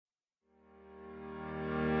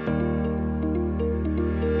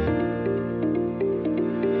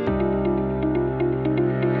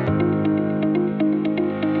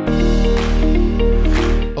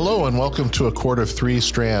and welcome to A Court of Three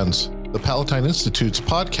Strands, the Palatine Institute's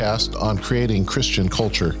podcast on creating Christian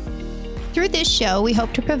culture. Through this show, we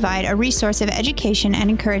hope to provide a resource of education and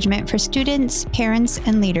encouragement for students, parents,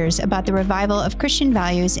 and leaders about the revival of Christian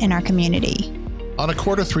values in our community. On A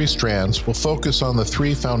Court of Three Strands, we'll focus on the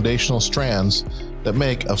three foundational strands that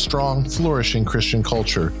make a strong, flourishing Christian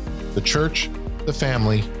culture: the church, the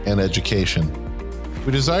family, and education.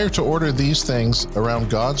 We desire to order these things around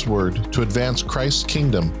God's Word to advance Christ's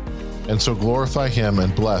kingdom and so glorify Him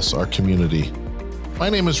and bless our community. My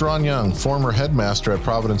name is Ron Young, former headmaster at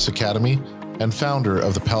Providence Academy and founder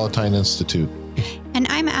of the Palatine Institute. And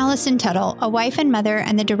I'm Allison Tuttle, a wife and mother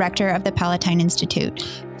and the director of the Palatine Institute.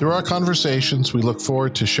 Through our conversations, we look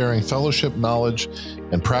forward to sharing fellowship knowledge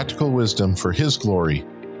and practical wisdom for His glory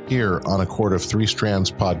here on A Court of Three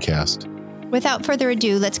Strands podcast. Without further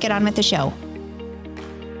ado, let's get on with the show.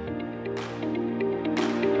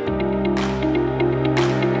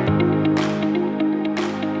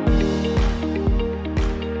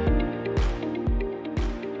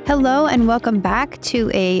 Hello and welcome back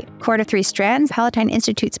to A Court of Three Strands, Palatine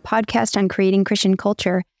Institute's podcast on creating Christian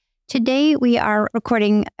culture. Today we are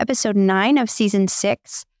recording episode 9 of season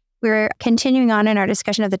 6. We're continuing on in our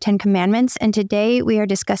discussion of the 10 Commandments, and today we are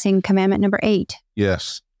discussing commandment number 8.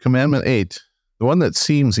 Yes, commandment 8, the one that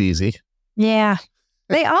seems easy. Yeah,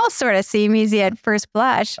 they all sort of seem easy at first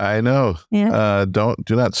blush. I know. Yeah. Do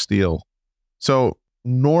not steal. So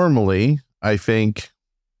normally, I think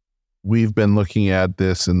we've been looking at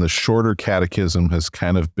this, and the shorter catechism has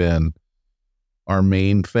kind of been our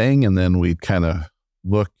main thing. And then we kind of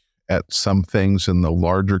look at some things in the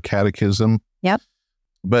larger catechism. Yep.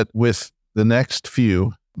 But with the next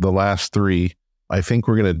few, the last 3, I think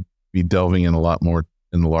we're going to be delving in a lot more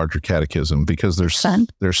in the larger catechism because there's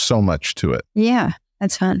so much to it. Yeah,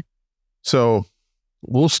 that's fun. So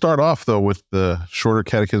we'll start off, though, with the shorter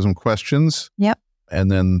catechism questions. Yep. And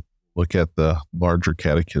then look at the larger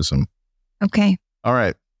catechism. Okay. All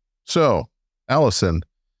right. So, Allison,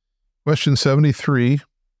 question 73,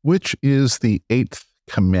 which is the 8th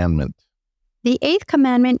commandment? The 8th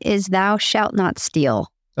commandment is thou shalt not steal.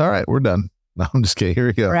 All right, we're done. No, I'm just kidding. Here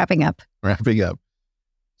we go. Wrapping up.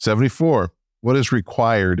 74, what is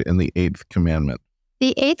required in the 8th commandment?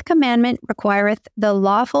 The 8th commandment requireth the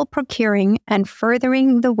lawful procuring and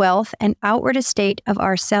furthering the wealth and outward estate of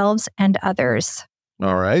ourselves and others.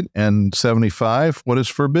 All right. And 75, what is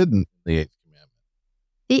forbidden in the 8th commandment?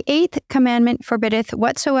 The 8th commandment forbiddeth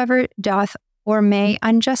whatsoever doth or may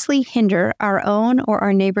unjustly hinder our own or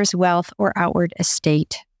our neighbor's wealth or outward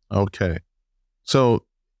estate. Okay. So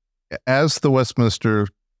as the Westminster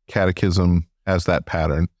Catechism has that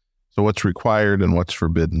pattern, so what's required and what's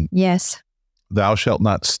forbidden? Yes. Thou shalt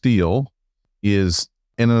not steal is,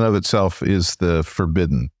 in and of itself, is the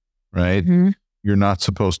forbidden, right? Mm-hmm. You're not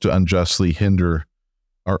supposed to unjustly hinder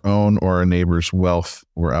our own or our neighbor's wealth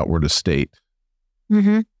or outward estate.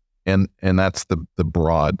 Mm-hmm. And that's the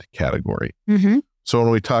broad category. Mm-hmm. So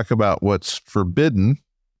when we talk about what's forbidden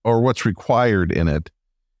or what's required in it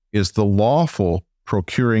is the lawful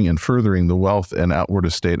procuring and furthering the wealth and outward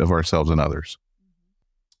estate of ourselves and others.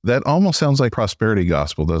 That almost sounds like prosperity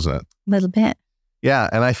gospel, doesn't it? A little bit. Yeah.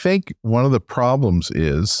 And I think one of the problems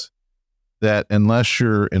is that unless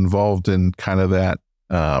you're involved in kind of that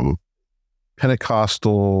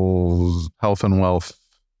Pentecostal health and wealth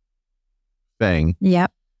thing,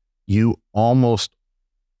 Yep. you almost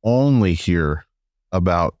only hear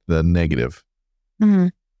about the negative, Mm-hmm.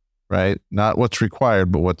 right? Not what's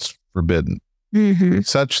required, but what's forbidden. Mm-hmm.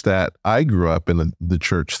 Such that I grew up in the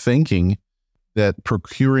church thinking that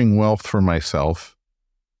procuring wealth for myself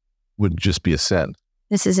would just be a sin.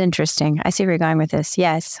 This is interesting. I see where you're going with this.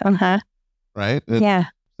 Yes. Uh-huh. Right? Yeah.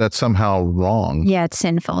 That's somehow wrong. Yeah, it's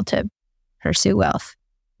sinful to pursue wealth.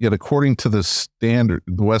 Yet according to the standard,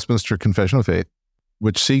 the Westminster Confession of Faith,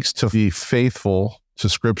 which seeks to be faithful to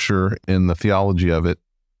Scripture in the theology of it,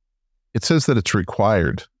 it says that it's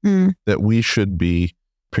required that we should be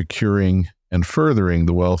procuring and furthering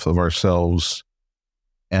the wealth of ourselves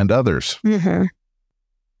and others. Mm-hmm.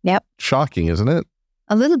 Yep. Shocking, isn't it?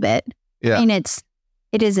 A little bit. Yeah. I mean,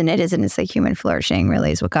 it isn't. It's like human flourishing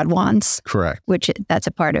really is what God wants. Correct. That's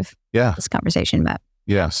a part of this conversation about.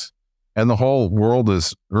 Yes. And the whole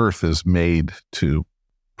earth is made to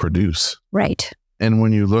produce. Right. And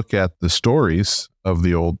when you look at the stories of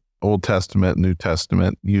the Old Testament, New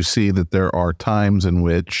Testament, you see that there are times in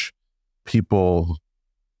which people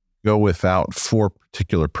go without for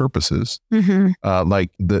particular purposes,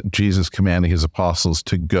 like Jesus commanding his apostles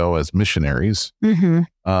to go as missionaries.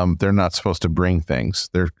 Mm-hmm. They're not supposed to bring things.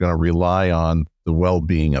 They're going to rely on the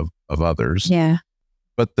well-being of others. Yeah.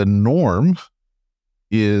 But the norm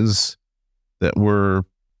is that we're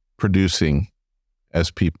producing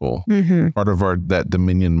as people. Part of that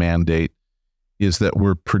dominion mandate is that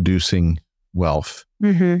we're producing wealth,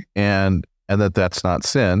 and that's not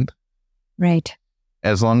sin, right?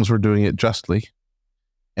 As long as we're doing it justly,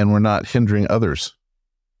 and we're not hindering others.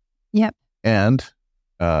 Yep. And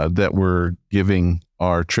that we're giving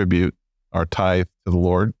our tribute, our tithe to the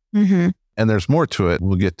Lord. And there's more to it.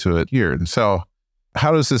 We'll get to it here. And so,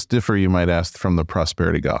 how does this differ, you might ask, from the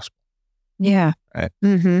prosperity gospel? Yeah. Right.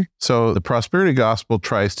 So the prosperity gospel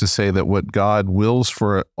tries to say that what God wills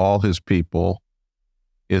for all his people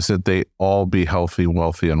is that they all be healthy,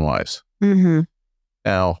 wealthy, and wise.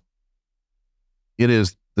 Now, it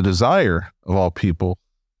is the desire of all people,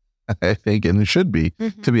 I think, and it should be,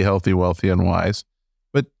 to be healthy, wealthy, and wise.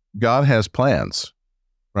 But God has plans,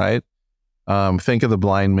 right? Think of the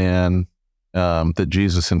blind man that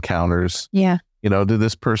Jesus encounters. Yeah. Did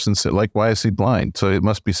this person say, like, why is he blind? So it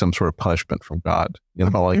must be some sort of punishment from God.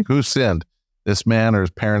 Like, who sinned? This man or his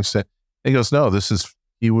parents sinned? He goes, no,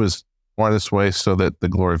 he was born this way so that the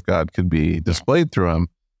glory of God could be displayed through him,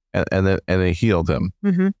 and they healed him.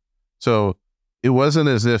 So it wasn't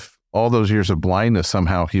as if all those years of blindness,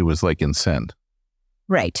 somehow he was like in sin.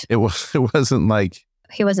 Right. It wasn't like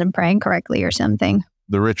he wasn't praying correctly or something.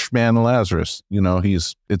 The rich man and Lazarus,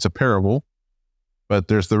 it's a parable, but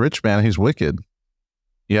there's the rich man, he's wicked.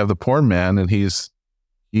 You have the poor man, and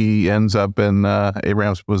he ends up in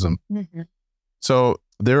Abraham's bosom. So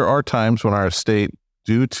there are times when our estate,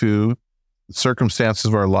 due to circumstances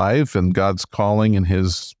of our life and God's calling and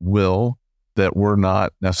his will, that we're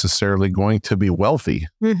not necessarily going to be wealthy,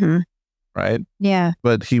 right? Yeah.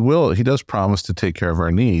 But he does promise to take care of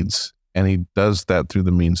our needs, and he does that through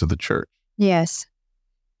the means of the church. Yes.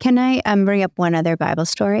 Can I bring up one other Bible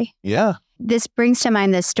story? Yeah. This brings to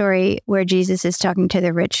mind this story where Jesus is talking to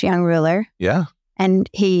the rich young ruler. Yeah. And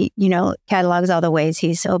he, catalogs all the ways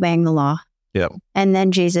he's obeying the law. Yep. And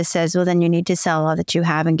then Jesus says, well, then you need to sell all that you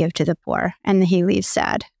have and give to the poor. And he leaves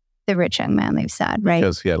sad. The rich young man leaves sad, right?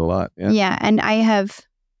 Because he had a lot. Yeah. Yeah. And I have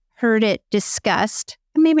heard it discussed,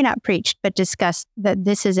 maybe not preached, but discussed, that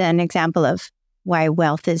this is an example of why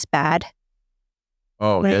wealth is bad.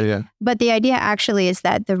 Oh, right? Yeah. But the idea actually is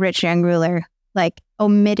that the rich young ruler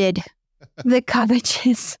omitted the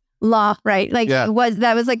covetous law, right? That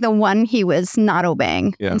was like the one he was not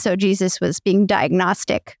obeying. Yeah. And so Jesus was being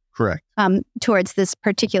diagnostic. Correct. Towards this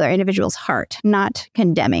particular individual's heart, not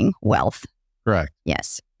condemning wealth. Correct.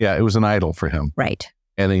 Yes. Yeah, it was an idol for him. Right.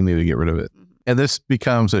 And they needed to get rid of it. And this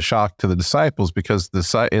becomes a shock to the disciples because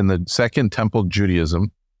in the Second Temple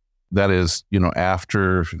Judaism, that is,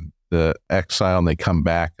 after the exile and they come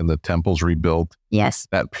back and the temple's rebuilt. Yes.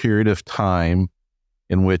 That period of time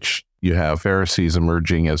in which you have Pharisees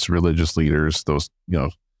emerging as religious leaders, those,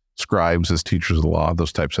 scribes as teachers of the law,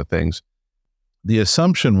 those types of things. The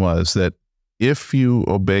assumption was that if you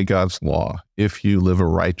obey God's law, if you live a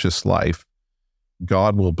righteous life,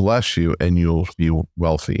 God will bless you and you'll be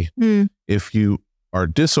wealthy. If you are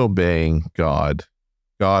disobeying God,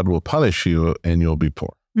 God will punish you and you'll be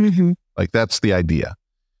poor. Like, that's the idea.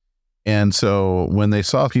 And so when they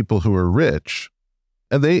saw people who were rich,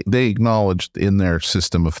 and they acknowledged in their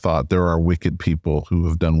system of thought, there are wicked people who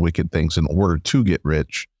have done wicked things in order to get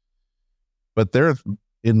rich. But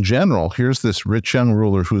in general, here's this rich young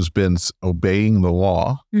ruler who's been obeying the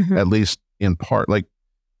law, at least in part. Like,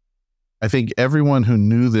 I think everyone who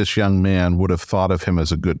knew this young man would have thought of him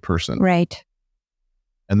as a good person. Right.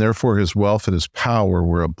 And therefore his wealth and his power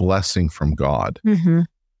were a blessing from God.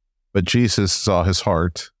 But Jesus saw his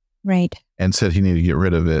heart. Right. And said he needed to get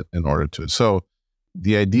rid of it in order to. So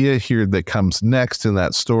the idea here that comes next in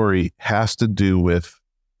that story has to do with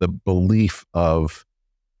the belief of,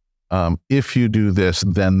 if you do this,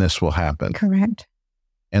 then this will happen. Correct.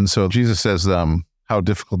 And so Jesus says how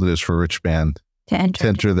difficult it is for a rich man to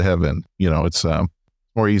enter the heaven. It's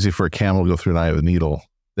more easy for a camel to go through an eye of a needle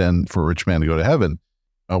than for a rich man to go to heaven.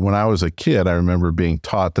 When I was a kid, I remember being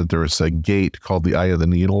taught that there was a gate called the eye of the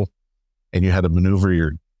needle, and you had to maneuver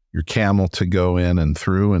your camel to go in and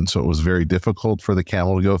through. And so it was very difficult for the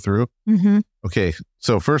camel to go through. Okay.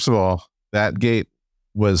 So first of all, that gate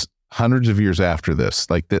was hundreds of years after this.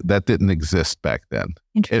 Like that didn't exist back then.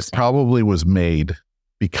 It probably was made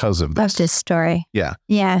because of this. That's this story. Yeah.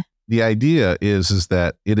 Yeah. The idea is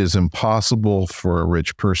that it is impossible for a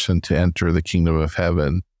rich person to enter the kingdom of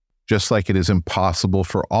heaven, just like it is impossible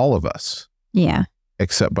for all of us. Yeah.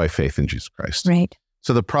 Except by faith in Jesus Christ. Right.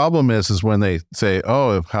 So the problem is when they say,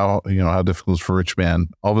 "Oh, how difficult it is for a rich man,"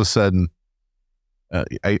 all of a sudden,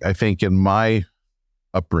 I think in my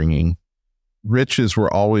upbringing, riches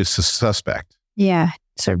were always a suspect. Yeah,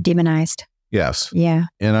 sort of demonized. Yes. Yeah.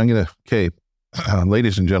 And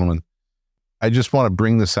ladies and gentlemen, I just want to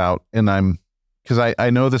bring this out, and because I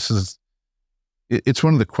know it's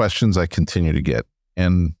one of the questions I continue to get,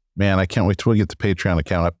 and man, I can't wait till we get the Patreon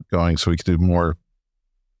account up going so we can do more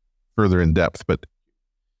further in depth. But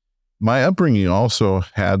my upbringing also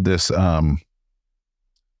had this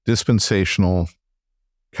dispensational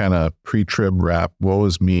kind of pre-trib rap, woe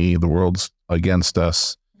is me, the world's against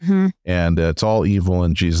us, and it's all evil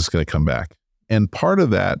and Jesus is going to come back. And part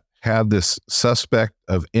of that had this suspect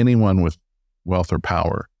of anyone with wealth or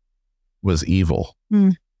power was evil,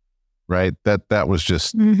 right? That was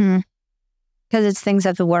just... Because it's things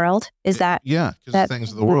of the world. Is that? Yeah, because it's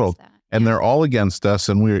things of the world. And they're all against us.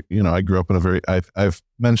 And I grew up in I've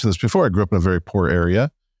mentioned this before, I grew up in a very poor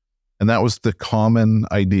area. And that was the common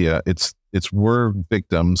idea. It's we're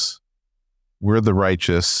victims, we're the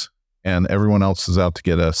righteous, and everyone else is out to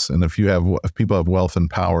get us. And if people have wealth and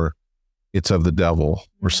power, it's of the devil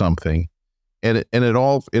or something. And it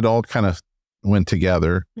all kind of went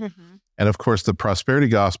together. And of course, the prosperity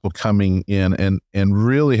gospel coming in and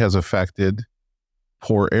really has affected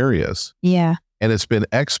poor areas. Yeah. And it's been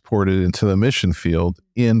exported into the mission field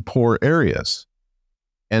in poor areas.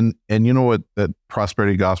 And you know what that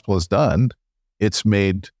prosperity gospel has done? It's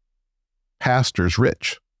made pastors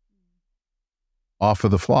rich off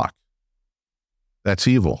of the flock. That's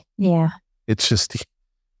evil. Yeah. It's just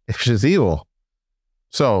evil.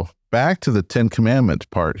 So back to the 10 Commandments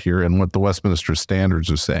part here, and what the Westminster Standards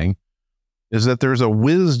are saying is that there's a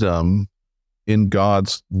wisdom in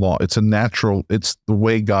God's law. It's the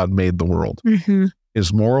way God made the world.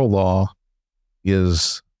 His moral law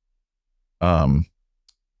is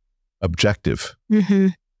objective.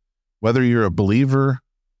 Whether you're a believer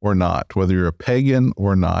or not, whether you're a pagan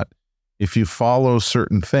or not, if you follow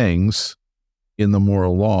certain things in the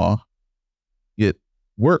moral law, it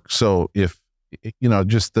works. So if,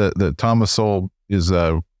 just the Thomas Sowell is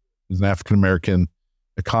an African-American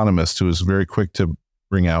economist who is very quick to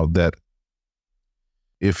bring out that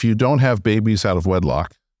if you don't have babies out of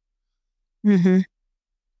wedlock, you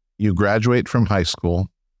graduate from high school,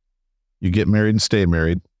 you get married and stay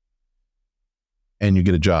married, and you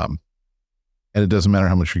get a job, and it doesn't matter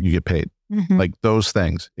how much you get paid. Like those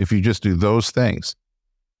things. If you just do those things,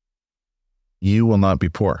 you will not be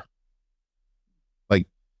poor. Like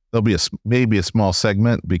there'll be maybe a small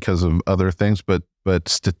segment because of other things, but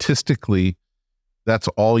statistically, that's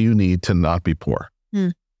all you need to not be poor.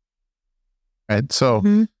 Right? So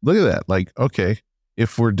look at that. Like, okay,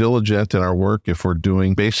 if we're diligent in our work, if we're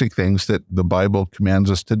doing basic things that the Bible commands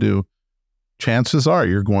us to do, chances are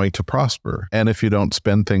you're going to prosper. And if you don't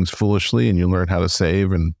spend things foolishly and you learn how to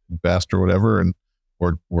save and invest or whatever,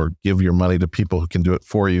 or give your money to people who can do it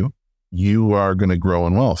for you, you are going to grow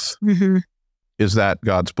in wealth. Is that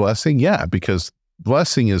God's blessing? Yeah, because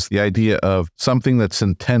blessing is the idea of something that's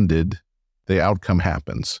intended, the outcome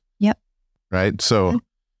happens. Yep. Right? So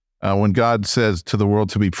when God says to the world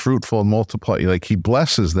to be fruitful and multiply, like he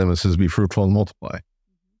blesses them and says, be fruitful and multiply.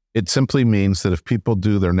 It simply means that if people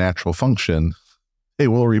do their natural function, they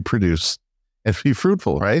will reproduce and be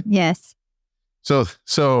fruitful, right? Yes. So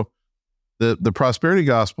the prosperity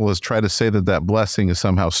gospel is try to say that blessing is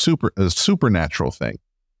somehow a supernatural thing,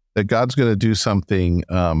 that God's going to do something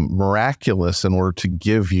miraculous in order to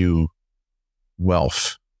give you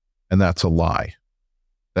wealth. And that's a lie.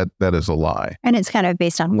 That is a lie. And it's kind of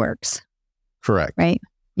based on works. Correct. Right?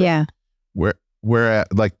 Yeah. Where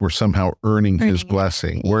like we're somehow earning his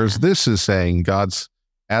blessing. Yeah. Whereas this is saying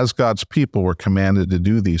as God's people, we're commanded to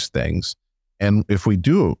do these things. And if we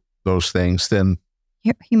do those things, then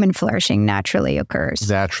human flourishing naturally occurs.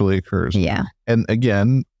 Yeah. And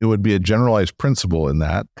again, it would be a generalized principle in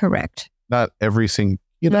that. Correct. Not everything,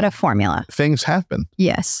 but a formula. Things happen.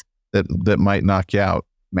 Yes. That might knock you out.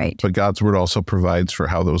 Right. But God's word also provides for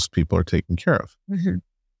how those people are taken care of.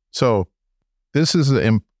 So this is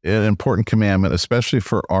an important commandment, especially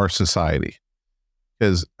for our society,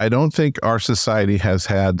 because I don't think our society has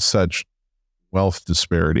had such wealth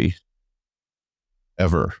disparity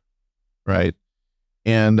ever. Right.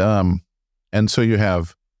 And so you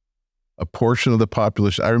have a portion of the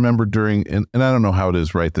population. I remember and I don't know how it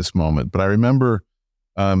is right this moment, but I remember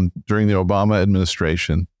during the Obama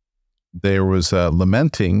administration, there was a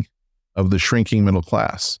lamenting of the shrinking middle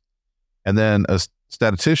class. And then a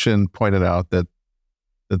statistician pointed out that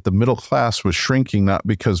the middle class was shrinking, not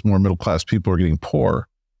because more middle class people are getting poor.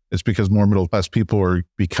 It's because more middle class people are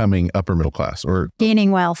becoming upper middle class or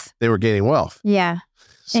gaining wealth. They were gaining wealth. Yeah.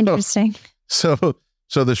 Interesting. So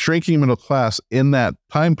the shrinking middle class in that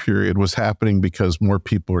time period was happening because more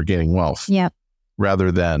people are gaining wealth. Yep.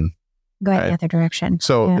 Rather than go in the other direction.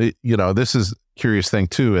 So, this is a curious thing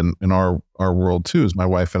too, in our world too, is my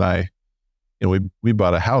wife and I, we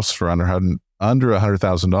bought a house for under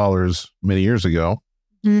 $100,000 many years ago.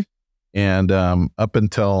 Mm-hmm. And up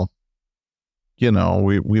until,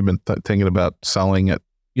 we've been thinking about selling it,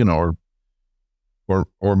 or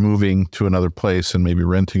moving to another place and maybe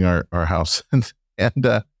renting our house. And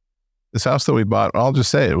this house that we bought, I'll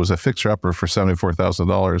just say it was a fixer-upper for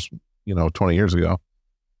 $74,000, 20 years ago.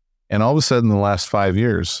 And all of a sudden, in the last 5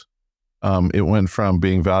 years, it went from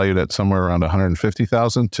being valued at somewhere around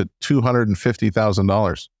 $150,000 to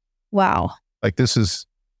 $250,000. Wow. Like this is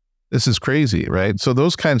crazy, right? So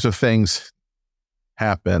those kinds of things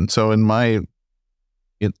happen. So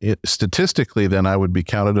statistically, then I would be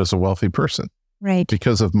counted as a wealthy person. Right.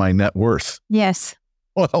 Because of my net worth. Yes.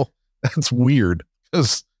 Well, that's weird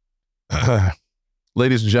because,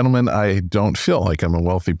 ladies and gentlemen, I don't feel like I'm a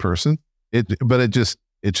wealthy person. But it's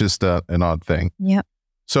just an odd thing. Yep.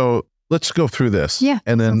 So let's go through this. Yeah.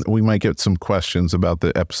 And then we might get some questions about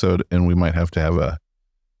the episode, and we might have to have a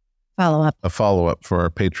follow-up for our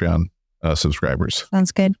Patreon subscribers.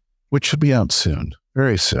 Sounds good. Which should be out soon,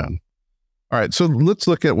 very soon. All right. So let's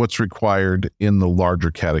look at what's required in the larger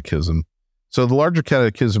catechism. So the larger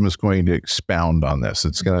catechism is going to expound on this.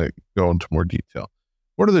 It's going to go into more detail.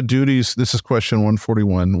 What are the duties? This is question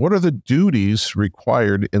 141. What are the duties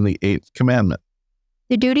required in the 8th commandment?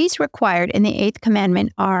 The duties required in the 8th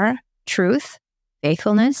commandment are truth,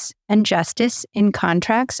 faithfulness, and justice in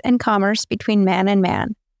contracts and commerce between man and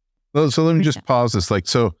man. So let me just pause this.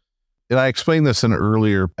 And I explained this in an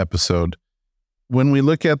earlier episode. When we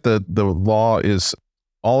look at the law, is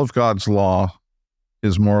all of God's law,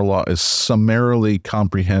 his moral law, is summarily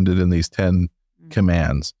comprehended in these 10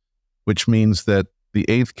 commands, which means that the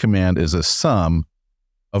 8th command is a sum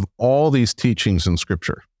of all these teachings in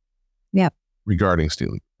Scripture. Yep. Regarding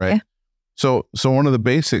stealing, right? Yeah. So one of the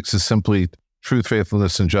basics is simply truth,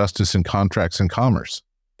 faithfulness, and justice in contracts and commerce.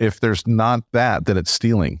 If there's not that, then it's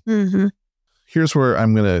stealing. Mm-hmm. Here's where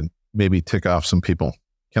I'm going to maybe tick off some people.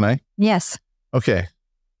 Can I? Yes. Okay.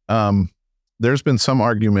 There's been some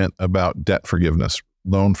argument about debt forgiveness,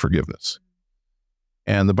 loan forgiveness.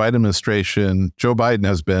 And the Biden administration, Joe Biden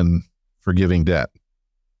has been forgiving debt.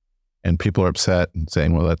 And people are upset and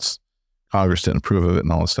saying, well, Congress didn't approve of it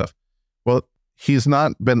and all this stuff. Well, he's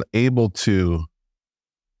not been able to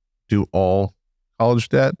do all college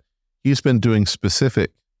debt. He's been doing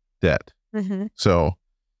specific debt. Mm-hmm. So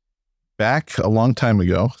back a long time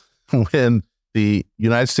ago, when the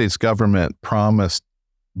United States government promised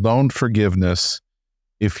loan forgiveness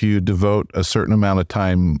if you devote a certain amount of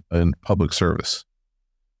time in public service.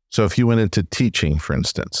 So if you went into teaching, for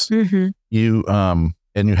instance, mm-hmm.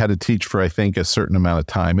 you had to teach for, I think, a certain amount of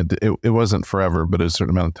time. It wasn't forever, but a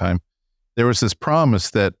certain amount of time. There was this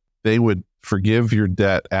promise that they would forgive your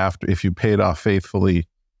debt if you paid off faithfully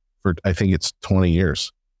for, I think it's 20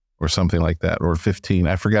 years or something like that, or 15.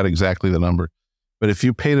 I forgot exactly the number. But if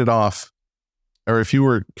you paid it off, or if you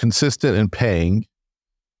were consistent in paying,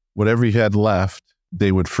 whatever you had left,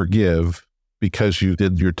 they would forgive because you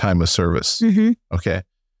did your time of service. Mm-hmm. Okay.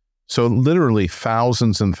 So literally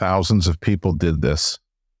thousands and thousands of people did this.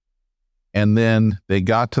 And then they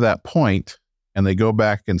got to that point and they go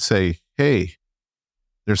back and say, hey,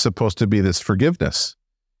 there's supposed to be this forgiveness.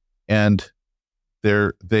 And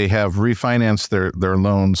they have refinanced their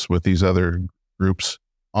loans with these other groups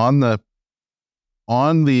on the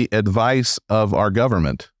advice of our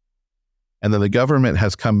government. And then the government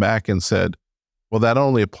has come back and said, well, that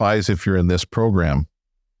only applies if you're in this program,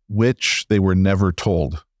 which they were never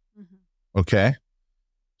told. Mm-hmm. Okay.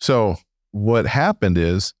 So what happened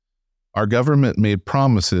is our government made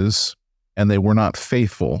promises and they were not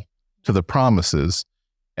faithful to the promises.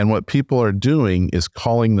 And what people are doing is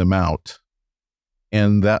calling them out,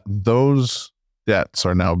 and that those debts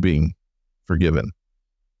are now being forgiven.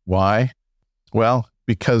 Why? Well,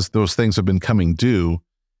 because those things have been coming due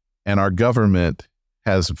and our government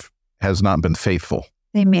has not been faithful.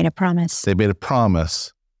 They made a promise. They made a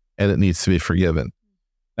promise and it needs to be forgiven.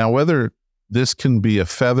 Now, whether this can be a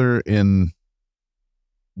feather in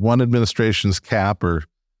one administration's cap or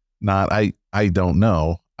not, I don't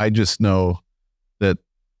know. I just know that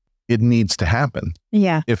it needs to happen.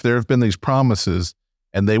 Yeah. If there have been these promises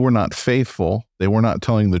and they were not faithful, they were not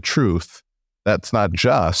telling the truth, that's not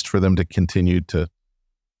just for them to continue to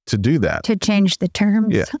do that. To change the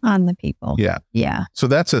terms on the people. Yeah. Yeah. So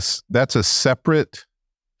that's a separate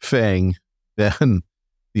thing than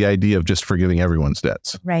the idea of just forgiving everyone's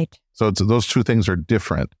debts. Right. So those two things are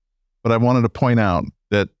different. But I wanted to point out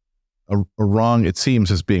that a wrong, it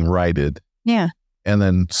seems, is being righted. Yeah. And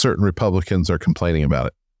then certain Republicans are complaining about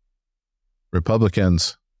it.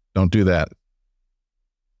 Republicans, don't do that.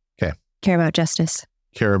 Care about justice.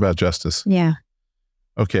 Care about justice. Yeah.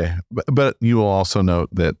 Okay. But you will also note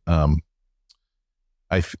that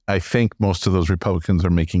I think most of those Republicans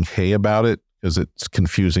are making hay about it because it's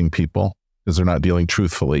confusing people because they're not dealing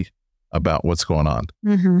truthfully about what's going on.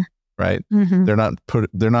 Mm-hmm. Right? Mm-hmm.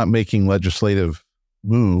 They're not making legislative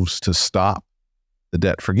moves to stop the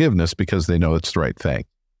debt forgiveness because they know it's the right thing.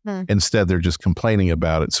 Instead, they're just complaining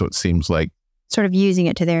about it. So it seems like sort of using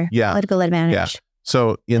it to their political advantage. Yeah.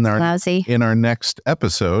 So in our next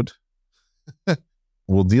episode,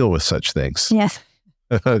 we'll deal with such things. Yes.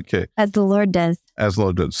 Okay. As the Lord does.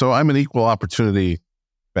 So I'm an equal opportunity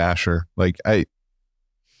basher. Like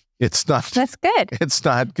it's not. That's good. It's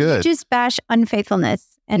not good. You just bash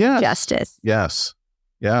unfaithfulness and injustice. Yes.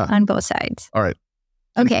 Yeah. On both sides. All right.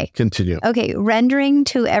 Okay. Continue. Okay. Rendering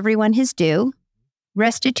to everyone his due.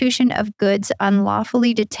 Restitution of goods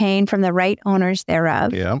unlawfully detained from the right owners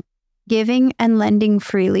thereof. Yeah. Giving and lending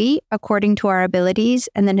freely according to our abilities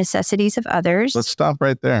and the necessities of others. Let's stop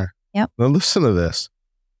right there. Yep. Now listen to this.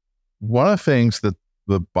 One of the things that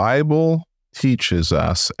the Bible teaches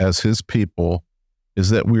us as his people is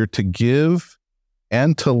that we're to give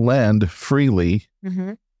and to lend freely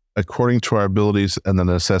according to our abilities and the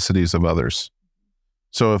necessities of others.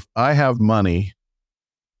 So if I have money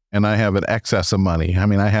and I have an excess of money, I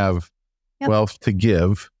mean, I have wealth to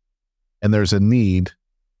give and there's a need,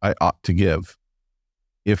 I ought to give.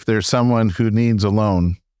 If there's someone who needs a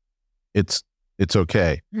loan, it's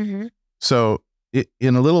okay. Mm-hmm. So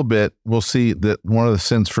in a little bit, we'll see that one of the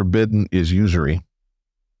sins forbidden is usury.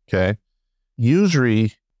 Okay.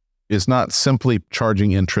 Usury is not simply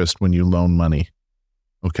charging interest when you loan money.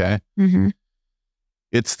 Okay. Mm-hmm.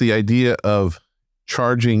 It's the idea of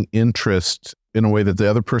charging interest in a way that the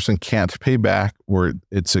other person can't pay back or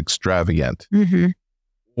it's extravagant. Mm-hmm.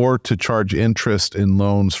 Or to charge interest in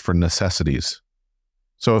loans for necessities.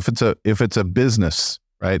 So if it's a business,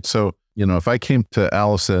 right? So, if I came to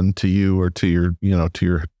Allison, to you, or to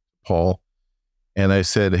your Paul, and I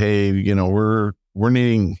said, hey, we're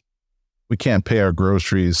needing, we can't pay our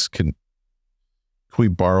groceries. Can we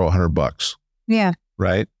borrow $100? Yeah.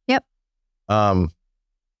 Right. Yep.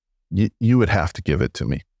 You would have to give it to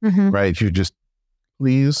me, right? You just,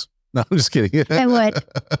 please. No, I'm just kidding. I would.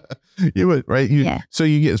 You would, right? So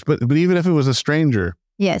you get, but even if it was a stranger,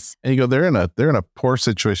 yes, and you go, they're in a poor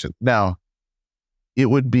situation. Now, it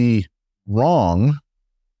would be wrong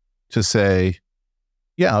to say,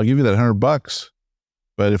 yeah, I'll give you that $100,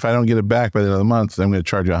 but if I don't get it back by the end of the month, I'm going to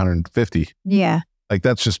charge you $150. Yeah, like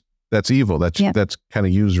that's evil. That's kind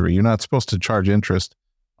of usury. You're not supposed to charge interest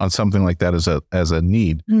on something like that as a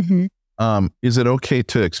need. Mm-hmm. Is it okay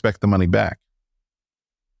to expect the money back?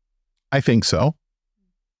 I think so,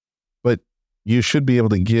 but you should be able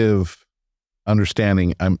to give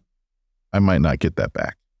understanding. I might not get that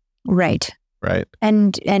back. Right.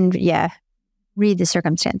 And yeah, read the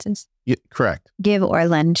circumstances. Yeah, correct. Give or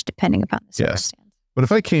lend depending upon the circumstance. Yes. But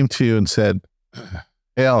if I came to you and said,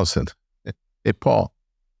 "Hey, Allison, hey, Paul,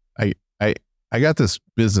 I got this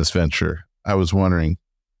business venture. I was wondering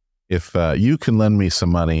if you can lend me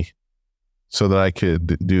some money so that I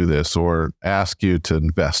could do this, or ask you to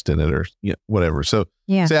invest in it, or whatever." So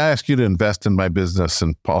say I ask you to invest in my business,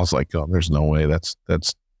 and Paul's like, "Oh, there's no way. That's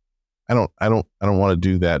I don't want to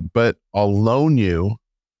do that, but I'll loan you.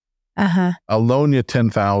 I'll loan you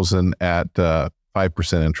 $10,000 at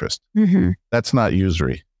 5% interest. Mm-hmm. That's not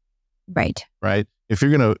usury, right? If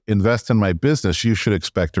you're going to invest in my business, you should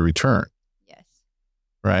expect a return. Yes,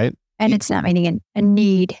 right. And it's not meeting a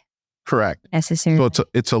need. Correct. Necessarily. So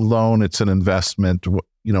it's a loan, it's an investment,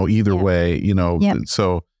 either way,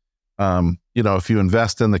 so, if you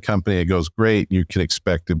invest in the company, it goes great. You can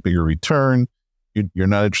expect a bigger return. You're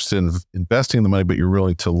not interested in investing the money, but you're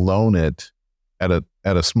willing to loan it at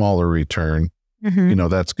a smaller return. Mm-hmm.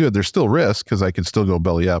 That's good. There's still risk because I can still go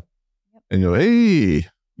belly up and go, hey,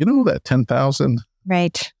 that 10,000.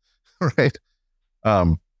 Right. Right.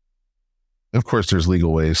 Of course there's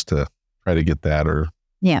legal ways to try to get that or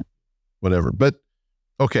whatever. But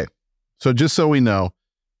okay. So just so we know,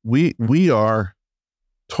 we are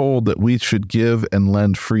told that we should give and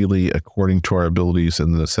lend freely according to our abilities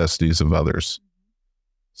and the necessities of others.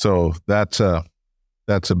 So that's a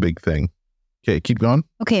big thing. Okay, keep going.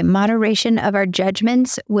 Okay, moderation of our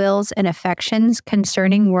judgments, wills, and affections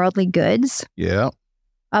concerning worldly goods. Yeah.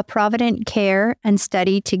 A provident care and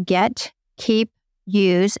study to get, keep,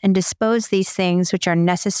 use, and dispose these things which are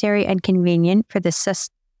necessary and convenient for the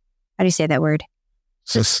how do you say that word?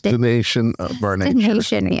 Sustentation of our nature.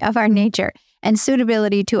 Sustentation of our nature and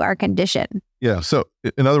suitability to our condition. Yeah. So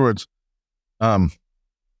in other words,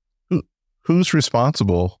 who's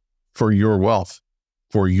responsible for your wealth,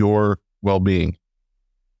 for your well-being?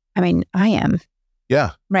 I mean, I am.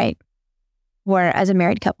 Yeah. Right. Or as a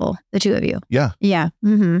married couple, the two of you. Yeah. Yeah.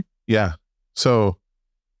 Mm-hmm. Yeah. So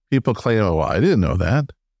people claim, oh, well, I didn't know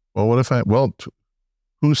that. Well, what if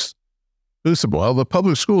who's well, the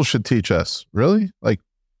public schools should teach us. Really? Like,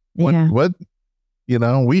 what,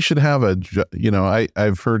 we should have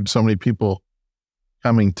I've heard so many people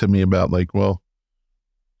coming to me about like, well,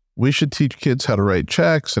 we should teach kids how to write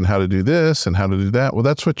checks and how to do this and how to do that. Well,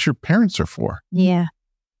 that's what your parents are for. Yeah.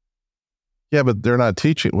 Yeah, but they're not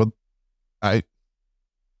teaching. Well,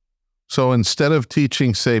 so instead of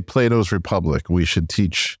teaching, say, Plato's Republic, we should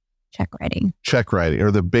teach check writing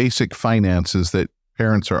or the basic finances that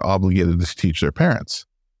parents are obligated to teach their parents.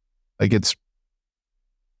 Like it's.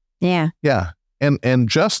 Yeah. Yeah. And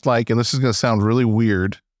just like, and this is going to sound really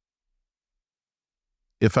weird,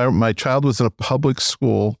 if my child was in a public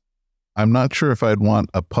school, I'm not sure if I'd want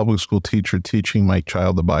a public school teacher teaching my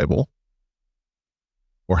child the Bible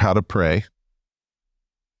or how to pray.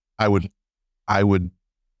 I would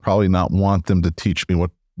probably not want them to teach me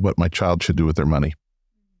what my child should do with their money.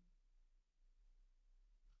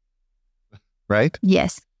 Right?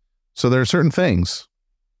 Yes. So there are certain things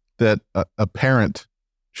that a parent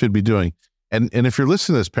should be doing. And if you're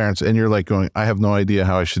listening to this, parents, and you're like going, I have no idea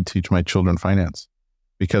how I should teach my children finance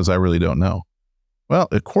because I really don't know. Well,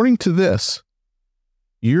 according to this,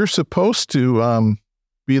 you're supposed to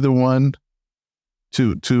be the one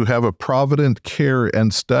to have a provident care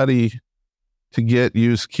and study to get,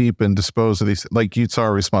 use, keep, and dispose of these. Like, it's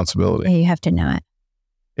our responsibility. Yeah, you have to know it.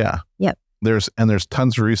 Yeah. Yep. There's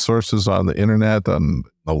tons of resources on the internet, on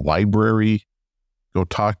the library. Go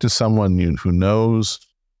talk to someone who knows.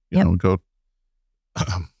 Don't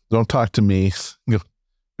talk to me.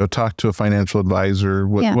 Go talk to a financial advisor.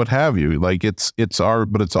 What have you? Like it's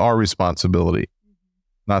our responsibility,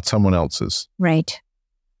 not someone else's. Right.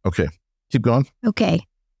 Okay. Keep going. Okay.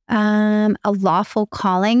 A lawful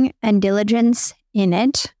calling and diligence in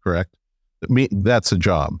it. Correct. That's a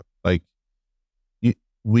job. Like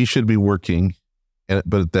we should be working,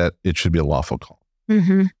 but that it should be a lawful call.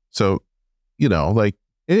 Mm-hmm. So, like,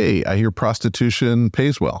 hey, I hear prostitution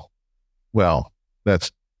pays well. Well,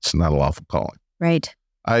 it's not a lawful calling. Right.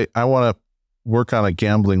 I want to work on a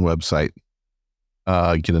gambling website,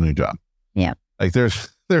 get a new job. Yeah. Like there's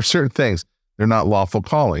certain things. They're not lawful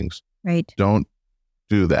callings. Right. Don't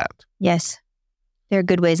do that. Yes. There are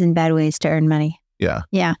good ways and bad ways to earn money. Yeah.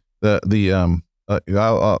 Yeah. I'll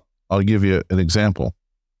give you an example.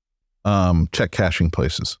 Check cashing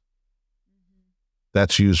places.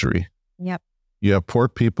 That's usury. Yep. You have poor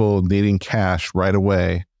people needing cash right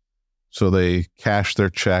away. So they cash their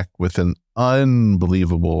check with an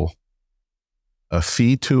unbelievable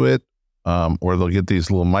fee to it, or they'll get these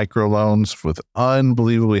little micro loans with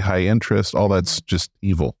unbelievably high interest. All that's just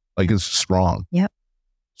evil. Like it's just wrong. Yep.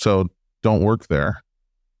 So don't work there.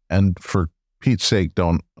 And for Pete's sake,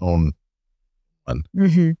 don't own one.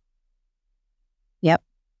 Mm-hmm. Yep.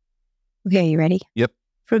 Okay, you ready? Yep.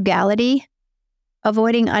 Frugality,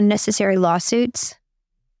 avoiding unnecessary lawsuits,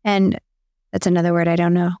 and that's another word I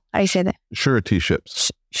don't know. How do you say that?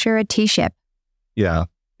 Suretyships. Suretyship. Yeah.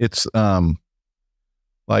 It's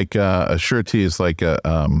like a surety is like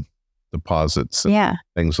a deposits and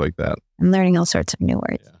things like that. I'm learning all sorts of new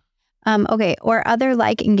words. Yeah. Okay. Or other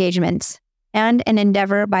like engagements, and an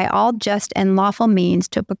endeavor by all just and lawful means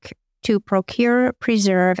to procure,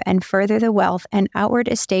 preserve, and further the wealth and outward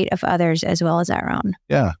estate of others as well as our own.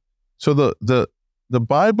 Yeah. So the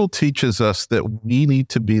Bible teaches us that we need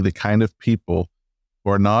to be the kind of people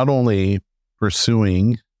who are not only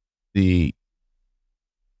pursuing to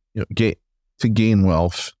gain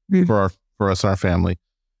wealth for us and our family,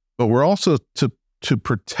 but we're also to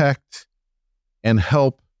protect and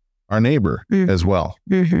help our neighbor as well.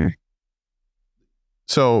 Mm-hmm.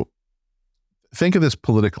 So think of this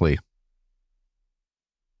politically.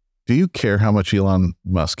 Do you care how much Elon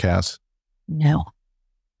Musk has? No.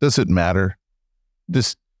 Does it matter?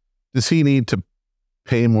 Does he need to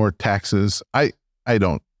pay more taxes? I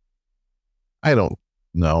don't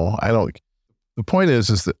know. The point is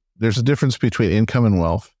that there's a difference between income and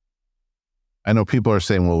wealth. I know people are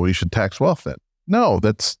saying, well, we should tax wealth then. No,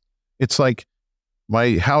 it's like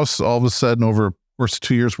my house all of a sudden over the course of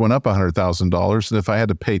 2 years went up $100,000. And if I had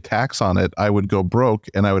to pay tax on it, I would go broke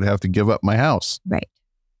and I would have to give up my house. Right.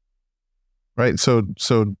 Right. So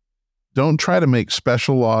don't try to make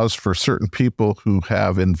special laws for certain people who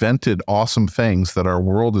have invented awesome things that our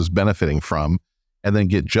world is benefiting from, and then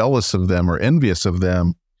get jealous of them or envious of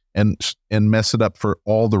them and mess it up for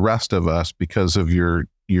all the rest of us because of your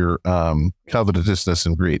covetousness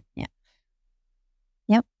and greed. Yeah.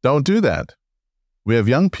 Yep. Don't do that. We have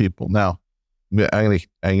young people. Now, I'm going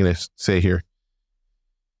to say here,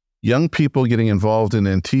 young people getting involved in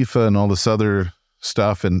Antifa and all this other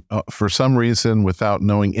stuff, and for some reason, without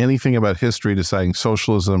knowing anything about history, deciding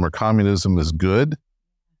socialism or communism is good,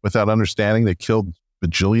 without understanding they killed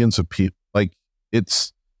bajillions of people. Like,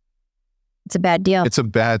 it's a bad deal. It's a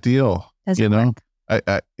bad deal. Doesn't work.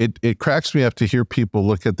 It cracks me up to hear people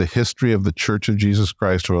look at the history of the Church of Jesus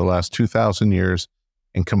Christ over the last 2,000 years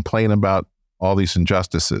and complain about all these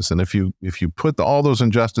injustices. And if you put all those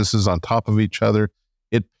injustices on top of each other,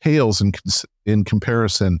 it pales in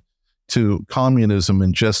comparison to communism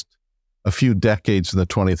in just a few decades in the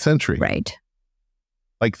 20th century. Right.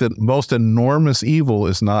 Like, the most enormous evil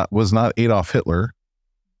was not Adolf Hitler.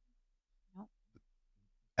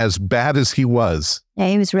 As bad as he was. Yeah,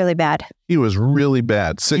 he was really bad. He was really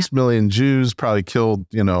bad. 6 million Jews, probably killed,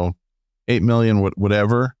 8 million,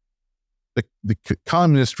 whatever. The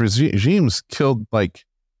communist regimes killed like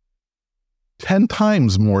 10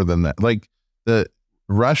 times more than that. Like, the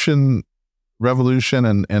Russian Revolution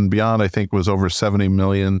and beyond, I think, was over 70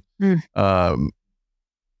 million. China,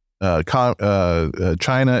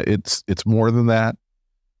 it's more than that,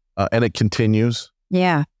 and it continues.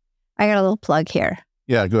 Yeah, I got a little plug here.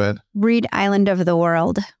 Yeah, go ahead. Read Island of the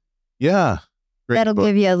World. Yeah, that'll book.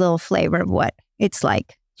 Give you a little flavor of what it's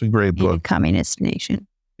like. It's a great book. In a communist nation.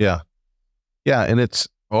 Yeah, and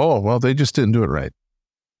they just didn't do it right.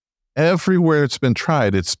 Everywhere it's been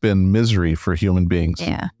tried, it's been misery for human beings.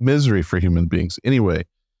 Yeah. Misery for human beings. Anyway,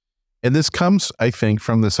 and this comes, I think,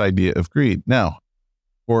 from this idea of greed now,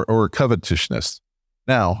 or covetousness.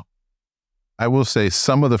 Now, I will say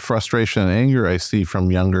some of the frustration and anger I see from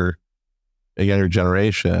a younger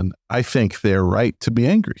generation, I think they're right to be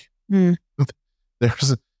angry. Mm.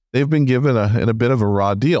 They've been given a bit of a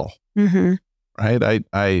raw deal, mm-hmm. right?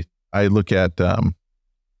 I look at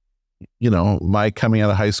my coming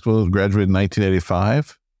out of high school, graduated in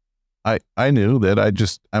 1985. I knew that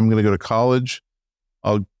I'm going to go to college.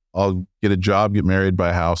 I'll get a job, get married, buy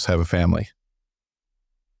a house, have a family.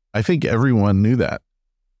 I think everyone knew that,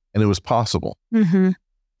 and it was possible mm-hmm.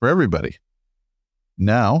 for everybody.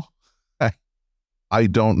 Now, I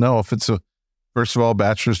don't know if it's first of all,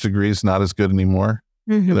 bachelor's degree is not as good anymore.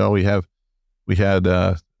 Mm-hmm. We had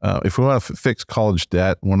if we want to fix college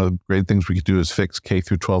debt, one of the great things we could do is fix K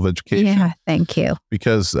through 12 education. Yeah, thank you.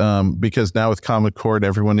 Because now with Common Core,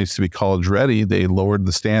 everyone needs to be college ready. They lowered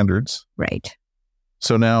the standards. Right.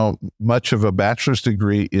 So now much of a bachelor's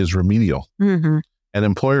degree is remedial. Mm-hmm. And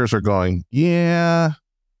employers are going, yeah.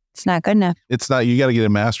 It's not good enough. It's not, you got to get a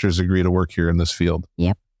master's degree to work here in this field.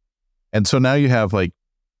 Yep. And so now you have like,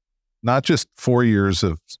 not just 4 years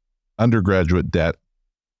of undergraduate debt,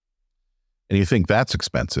 and you think that's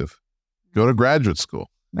expensive. Go to graduate school.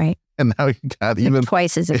 Right. And now you got even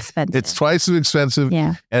twice as expensive. It's twice as expensive.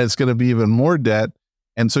 Yeah. And it's going to be even more debt.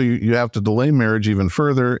 And so you have to delay marriage even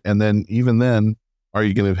further. And then even then, are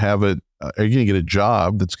you going to get a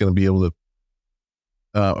job that's going to be able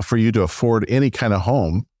to, for you to afford any kind of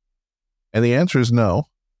home? And the answer is no.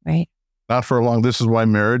 Right. Not for long. This is why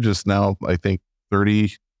marriage is now, I think,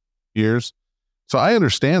 30 years. So I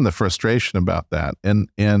understand the frustration about that.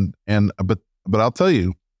 But I'll tell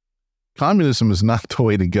you, communism is not the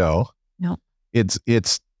way to go. No. But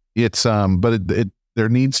there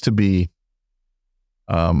needs to be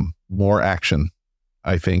more action,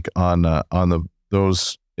 I think, on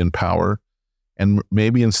those in power. And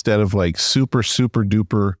maybe instead of like super, super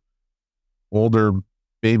duper older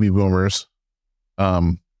baby boomers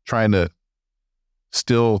trying to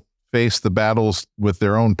still face the battles with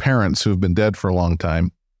their own parents who have been dead for a long time,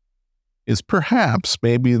 is perhaps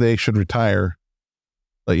maybe they should retire.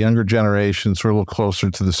 Let younger generations who are a little closer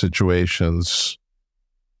to the situations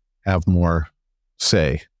have more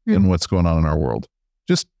say in what's going on in our world.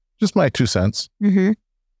 Just my 2 cents. Mm-hmm.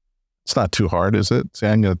 It's not too hard, is it? See,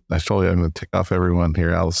 I told you I'm going to tick off everyone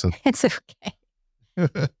here, Allison. It's okay.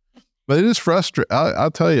 But it is frustrating.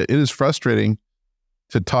 I'll tell you, it is frustrating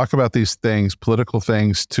to talk about these things, political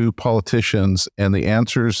things, to politicians, and the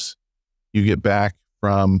answers you get back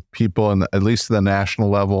from people, and at least at the national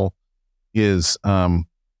level, is kind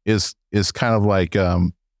of like,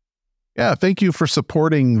 yeah, thank you for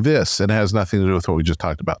supporting this, and it has nothing to do with what we just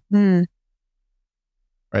talked about. Mm.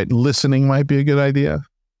 Right? Listening might be a good idea.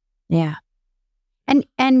 Yeah.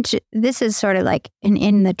 And this is sort of like an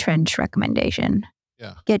in the trench recommendation.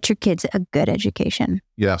 Yeah. Get your kids a good education.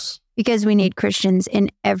 Yes. Because we need Christians in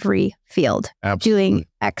every field. Absolutely. Doing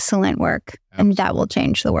excellent work. Absolutely. And that will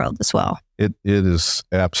change the world as well. It is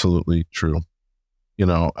absolutely true.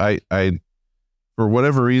 I for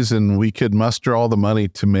whatever reason, we could muster all the money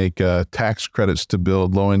to make tax credits to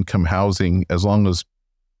build low-income housing as long as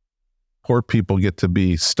poor people get to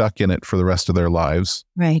be stuck in it for the rest of their lives.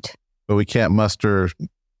 Right. But we can't muster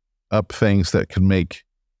up things that can make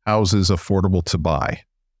houses affordable to buy,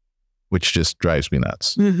 which just drives me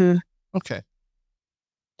nuts. Mm-hmm. Okay.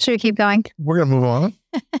 Should we keep going? We're going to move on.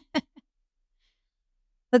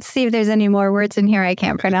 Let's see if there's any more words in here I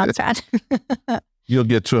can't pronounce that. You'll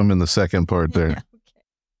get to them in the second part there. Yeah, okay.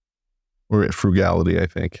 We're at frugality, I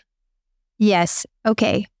think. Yes.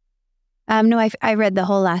 Okay. No, I read the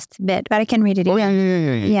whole last bit, but I can read it again.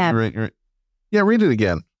 Yeah. Yeah. You're right. Yeah, read it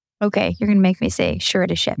again. Okay. You're going to make me say sure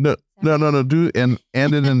to ship. No. Do and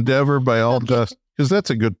an endeavor by all just, because that's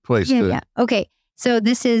a good place to. Yeah. Okay. So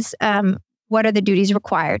this is what are the duties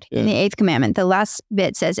required in the 8th commandment? The last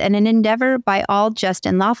bit says, and an endeavor by all just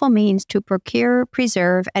and lawful means to procure,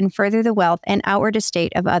 preserve, and further the wealth and outward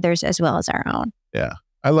estate of others as well as our own. Yeah.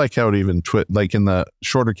 I like how it even like in the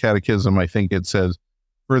shorter catechism, I think it says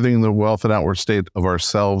furthering the wealth and outward state of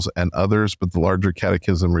ourselves and others, but the larger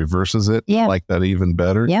catechism reverses it. Yeah. I like that even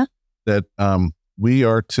better. Yeah. That we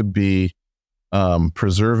are to be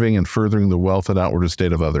preserving and furthering the wealth and outward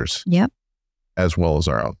estate of others. Yep. As well as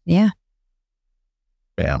our own. Yeah.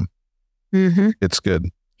 Bam. Mm-hmm. It's good.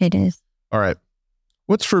 It is. All right.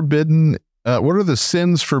 What's forbidden? What are the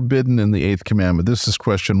sins forbidden in the 8th commandment? This is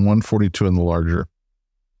question 142 in the larger.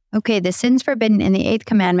 Okay. The sins forbidden in the 8th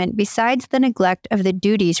commandment, besides the neglect of the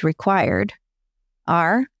duties required,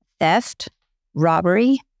 are theft,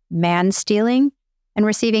 robbery, man-stealing, and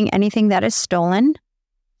receiving anything that is stolen,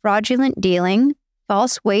 fraudulent dealing,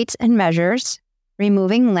 false weights and measures,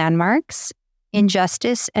 removing landmarks,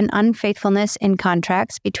 injustice and unfaithfulness in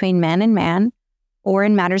contracts between man and man, or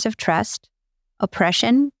in matters of trust,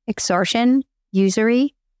 oppression, extortion,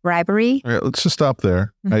 usury, bribery. All right, let's just stop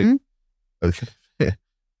there. Mm-hmm.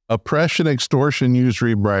 Oppression, extortion,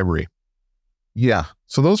 usury, bribery. Yeah.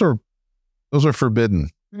 So those are forbidden.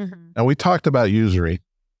 Mm-hmm. Now we talked about usury.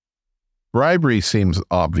 Bribery seems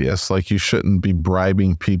obvious, like you shouldn't be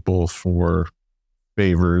bribing people for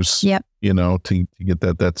favors. Yep. To get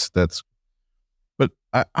that. That's. But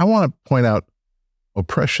I want to point out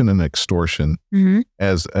oppression and extortion Mm-hmm.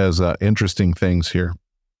 as interesting things here.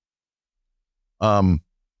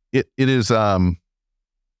 It is.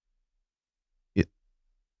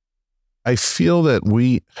 I feel that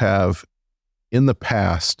we have, in the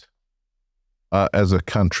past, as a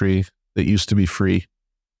country that used to be free,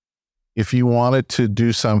 if you wanted to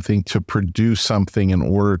do something, to produce something in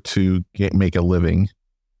order to make a living,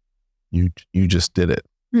 you just did it.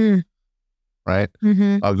 Mm. Right?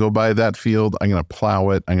 Mm-hmm. I'll go buy that field. I'm going to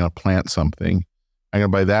plow it. I'm going to plant something. I'm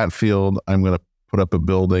going to buy that field. I'm going to put up a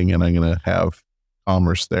building and I'm going to have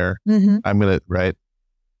commerce there. Mm-hmm. I'm going to, right?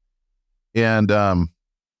 And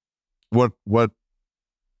what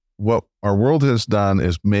our world has done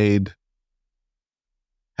is made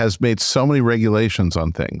so many regulations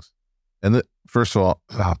on things. And first of all,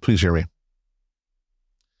 please hear me.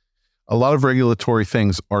 A lot of regulatory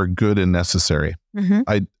things are good and necessary. Mm-hmm.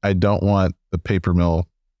 I don't want the paper mill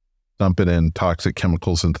dumping in toxic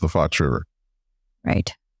chemicals into the Fox River.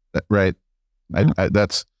 Right. Right. No.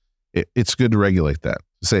 It's good to regulate that.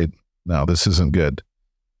 To say, no, this isn't good.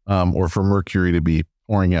 Or for mercury to be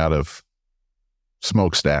pouring out of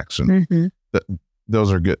smokestacks, and Mm-hmm.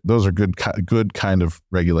 those are good. Those are good kind of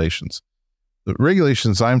regulations. The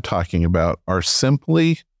regulations I'm talking about are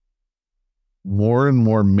simply more and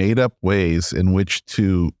more made up ways in which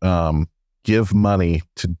to give money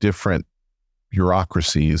to different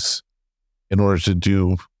bureaucracies in order to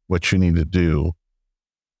do what you need to do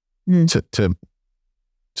to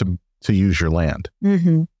use your land.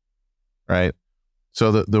 Mm-hmm. Right.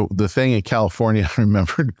 So the thing in California I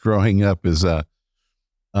remember growing up is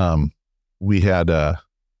we had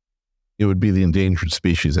it would be the Endangered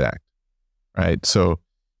Species Act. Right. So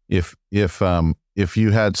if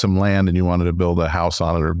you had some land and you wanted to build a house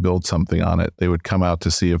on it or build something on it, they would come out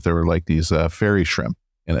to see if there were like these fairy shrimp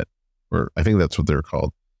in it, or I think that's what they're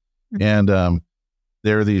called. Mm-hmm. And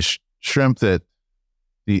there are these shrimp that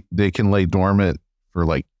they can lay dormant for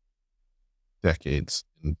like decades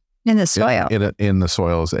in the soil, in the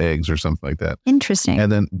soil as eggs or something like that. Interesting.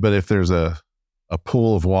 And then, but if there's a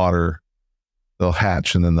pool of water, they'll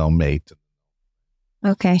hatch and then they'll mate.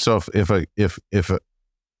 Okay. So if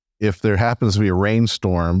there happens to be a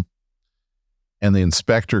rainstorm and the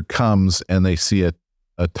inspector comes and they see a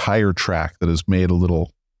tire track that has made a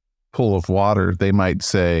little pool of water, they might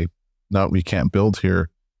say, no, we can't build here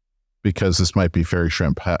because this might be fairy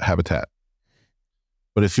shrimp habitat.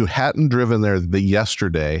 But if you hadn't driven there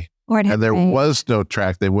yesterday and there was no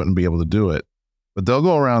track, they wouldn't be able to do it. But they'll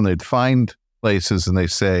go around, they'd find places and they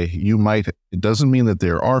say, it doesn't mean that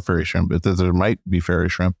there are fairy shrimp, but that there might be fairy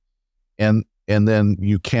shrimp. And then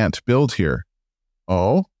you can't build here.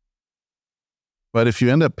 Oh, but if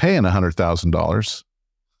you end up paying $100,000,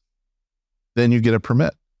 then you get a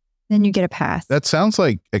permit. Then you get a pass. That sounds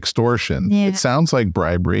like extortion. Yeah. It sounds like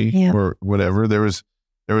bribery or whatever. There was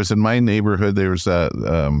in my neighborhood, there was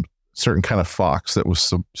a certain kind of fox that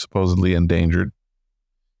was supposedly endangered,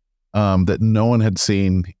 that no one had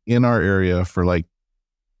seen in our area for like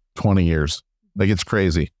 20 years. Like, it's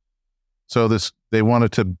crazy. So they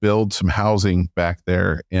wanted to build some housing back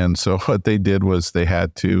there. And so what they did was they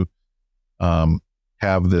had to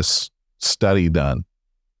have this study done,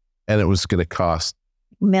 and it was going to cost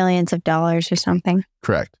millions of dollars or something.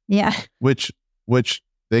 Correct. Yeah. Which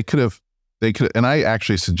they could, and I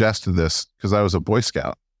actually suggested this because I was a Boy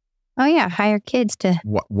Scout. Oh yeah. Hire kids to.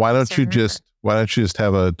 Why don't you just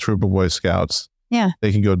have a troop of Boy Scouts? Yeah.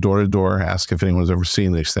 They can go door to door, ask if anyone's ever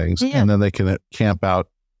seen these things. Yeah. And then they can camp out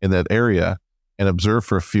in that area and observe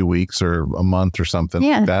for a few weeks or a month or something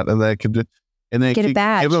like that. And they could, and they get a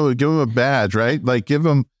badge. Give them a badge, right? Like give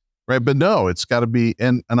them, right. But no, it's got to be,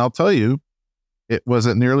 and I'll tell you, it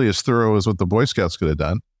wasn't nearly as thorough as what the Boy Scouts could have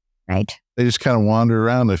done. Right. They just kind of wander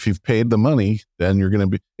around. If you've paid the money, then you're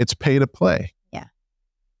going to it's pay to play. Yeah.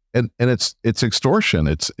 And it's extortion.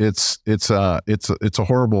 It's a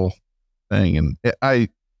horrible thing. And I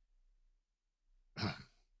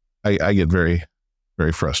get very,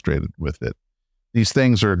 very frustrated with it. These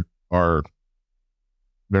things are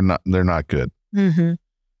they're not good. Mm-hmm.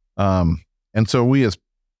 And so we as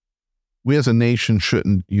a nation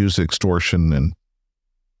shouldn't use extortion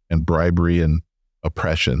and bribery and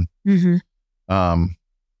oppression. Mm-hmm.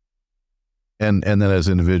 And then as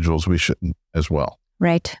individuals, we shouldn't as well.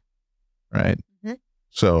 Right. Right. Mm-hmm.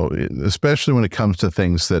 So especially when it comes to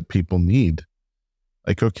things that people need,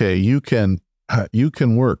 like, okay, you can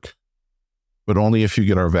work, but only if you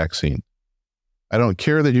get our vaccine. I don't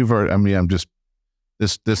care that you've already,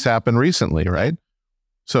 this happened recently, right?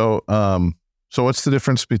 So what's the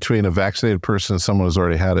difference between a vaccinated person and someone who's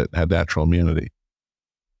already had natural immunity?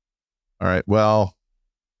 All right, well,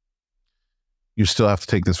 you still have to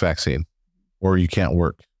take this vaccine or you can't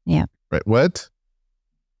work. Yeah. Right. What?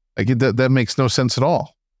 I get that makes no sense at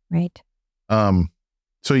all. Right.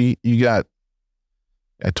 So you got,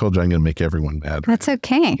 I told you I'm going to make everyone mad. That's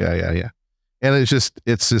okay. Yeah. And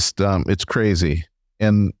it's crazy.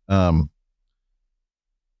 And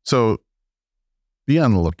so be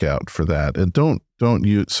on the lookout for that. And don't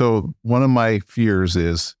you, so one of my fears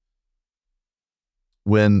is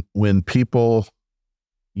when people,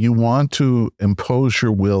 you want to impose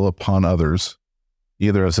your will upon others,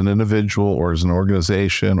 either as an individual or as an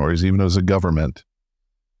organization or even as a government,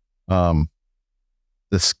 the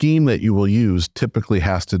scheme that you will use typically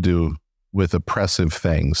has to do with oppressive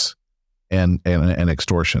things and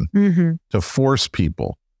extortion, mm-hmm. to force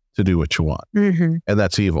people to do what you want. Mm-hmm. And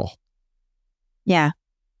that's evil. Yeah.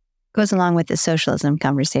 Goes along with the socialism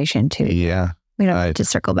conversation too. Yeah. We don't have to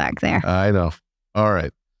circle back there. I know. All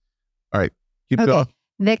right. Keep going.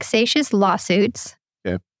 Vexatious lawsuits,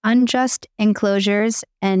 unjust enclosures,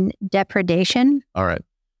 and depredation. All right.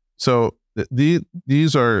 So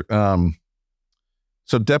these are,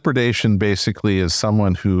 so depredation basically is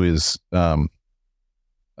someone who is, like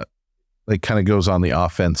kind of goes on the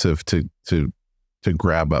offensive to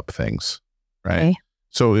grab up things, right? Okay.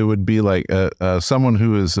 So it would be like someone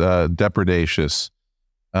who is depredacious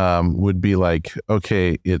would be like,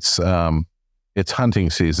 okay, it's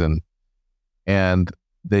hunting season, and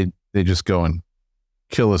they just go and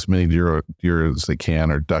kill as many deer as they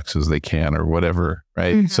can, or ducks as they can, or whatever,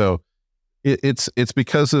 right? Mm-hmm. So it's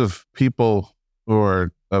because of people who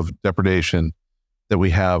are of depredation that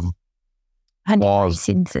we have laws.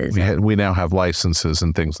 Licenses. We now have licenses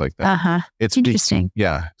and things like that. Uh-huh. It's interesting.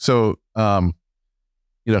 Yeah. So,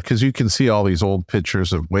 because you can see all these old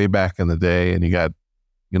pictures of way back in the day, and you got,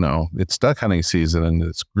 it's duck hunting season, and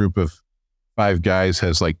this group of 5 guys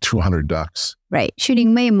has like 200 ducks. Right.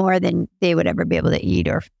 Shooting way more than they would ever be able to eat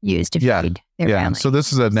or use to feed their family. So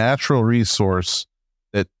this is a natural resource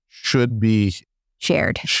that should be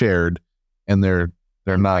shared, and they're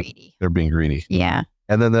not. Greedy. They're being greedy. Yeah.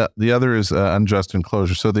 And then the other is unjust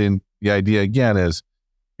enclosure. So the idea again is,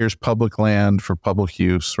 here's public land for public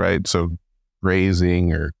use, right? So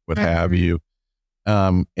grazing or what mm-hmm. have you,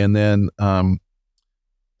 and then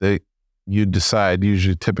you decide.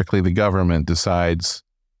 Usually, typically, the government decides,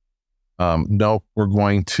 no, we're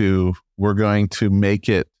going to make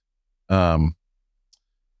it. We're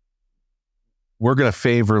going to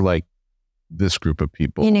favor like this group of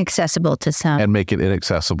people Inaccessible to some. and make it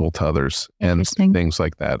inaccessible to others and Interesting. things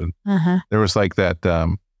like that. And Uh-huh. there was like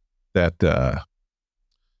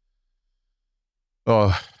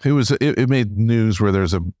it made news where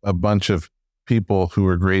there's a bunch of people who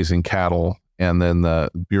were grazing cattle, and then the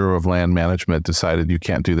Bureau of Land Management decided you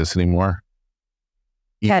can't do this anymore.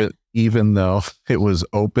 Even though it was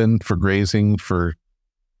open for grazing for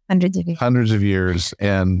Hundreds of years.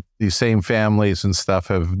 and these same families and stuff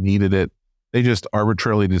have needed it. They just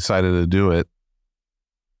arbitrarily decided to do it.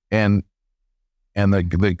 And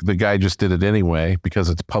the guy just did it anyway because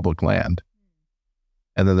it's public land.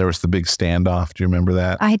 And then there was the big standoff. Do you remember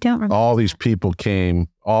that? I don't remember. All these people came,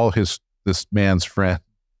 this man's friend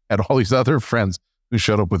had all these other friends who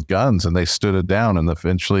showed up with guns, and they stood it down, and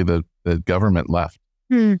eventually the government left.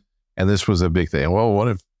 Hmm. And this was a big thing. Well, what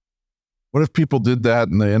if people did that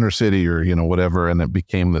in the inner city or, whatever, and it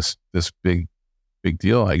became this big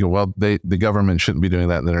deal? I go, well, the government shouldn't be doing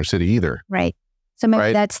that in the inner city either. Right. So maybe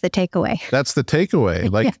Right. that's the takeaway. That's the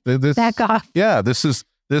takeaway. Like this, Back off. Yeah, this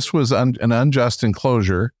was an unjust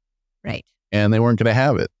enclosure, Right. and they weren't going to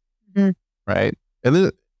have it. Mhm. Right. And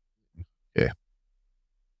then, okay,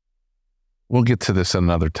 we'll get to this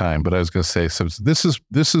another time, but I was going to say, so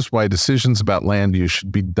this is why decisions about land use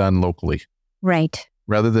should be done locally Right.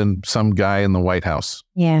 rather than some guy in the White House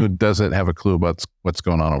Yeah. who doesn't have a clue about what's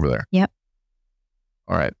going on over there. Yep.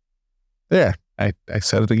 All right. There. I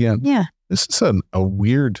said it again. Yeah. This is a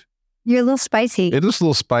weird, You're a little spicy. it is a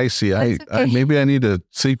little spicy. I That's okay. maybe I need to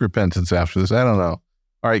seek repentance after this. I don't know.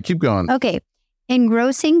 All right, keep going. Okay.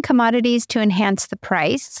 Engrossing commodities to enhance the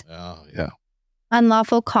price, Oh, yeah.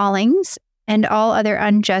 unlawful callings, and all other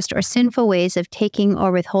unjust or sinful ways of taking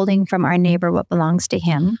or withholding from our neighbor what belongs to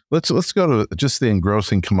him. Let's go to just the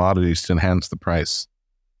engrossing commodities to enhance the price.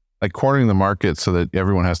 Like cornering the market so that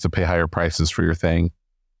everyone has to pay higher prices for your thing.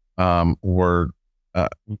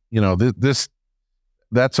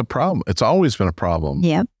 That's a problem. It's always been a problem.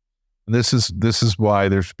 Yep. And this is why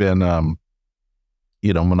there's been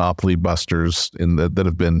monopoly busters that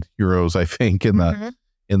have been heroes, I think, in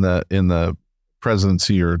the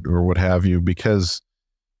presidency or what have you, because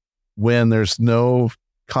when there's no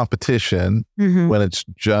competition, Mhm. when it's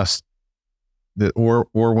just that, or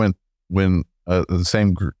when the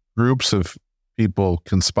same groups of people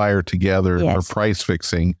conspire together Yes. for price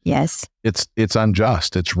fixing, Yes. it's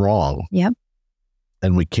unjust. It's wrong. Yep.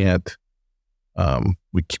 And we can't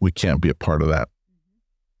we can't be a part of that.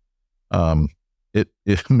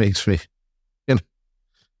 It makes me,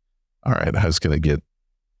 all right. I was going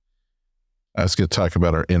to talk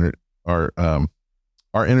about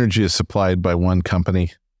our energy is supplied by one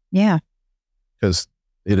company Yeah. because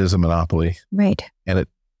it is a monopoly, Right. and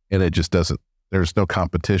it just doesn't. There's no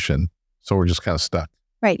competition, so we're just kind of stuck.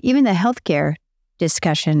 Right. Even the healthcare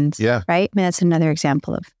discussions. Yeah. Right. I mean, that's another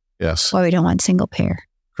example of Yes. why we don't want single payer.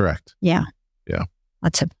 Correct. Yeah. Yeah.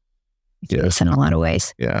 Lots of Yeah. in a lot of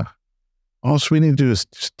ways. Yeah. All we need to do is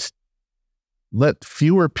just let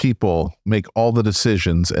fewer people make all the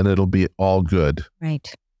decisions, and it'll be all good.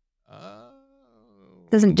 Right.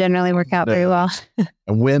 Doesn't generally work out very well.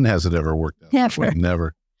 And when has it ever worked out? Never.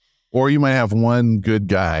 Never. Or you might have one good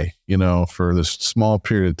guy, for this small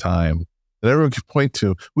period of time that everyone can point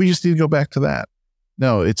to. We just need to go back to that.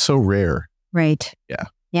 No, it's so rare. Right.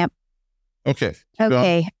 Okay. Go on.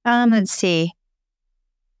 Okay. Let's see.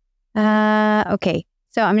 Okay.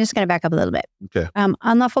 So I'm just going to back up a little bit. Okay.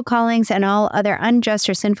 Unlawful callings and all other unjust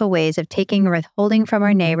or sinful ways of taking or withholding from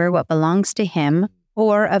our neighbor what belongs to him,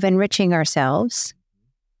 or of enriching ourselves,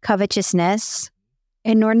 covetousness,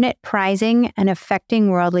 inordinate prizing and affecting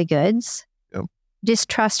worldly goods, Yep.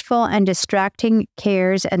 distrustful and distracting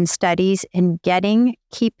cares and studies in getting,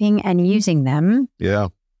 keeping, and using them. Yeah.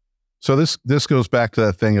 So this goes back to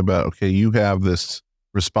that thing about, okay, you have this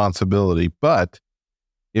responsibility, but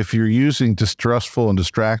if you're using distrustful and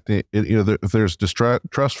distracting, if there's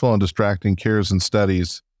distrustful and distracting cares and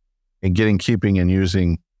studies and getting, keeping, and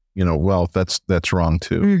using, wealth, that's wrong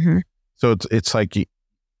too. Mm-hmm. So it's like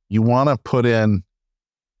you want to put in,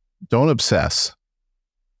 don't obsess,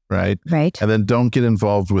 right? Right. And then don't get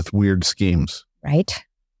involved with weird schemes, Right.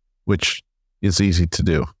 which is easy to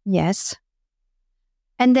do. Yes.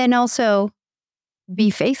 And then also be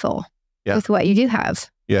faithful Yeah. with what you do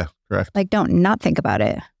have. Yeah, correct. Like, don't not think about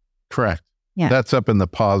it. Correct. Yeah. That's up in the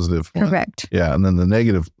positive one. Correct. Yeah. And then the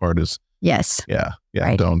negative part is, Yes. yeah,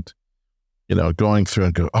 Right. don't, going through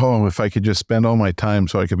and go, oh, if I could just spend all my time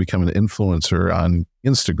so I could become an influencer on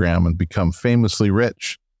Instagram and become famously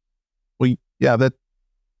rich. Well, yeah,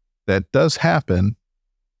 that does happen,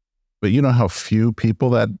 but you know how few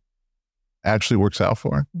people that actually works out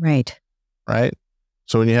for, Right. right?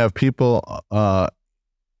 So when you have people,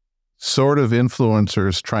 sort of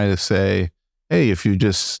influencers trying to say, hey, if you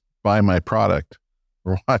just buy my product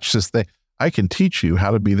or watch this thing, I can teach you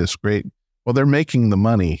how to be this great. Well, they're making the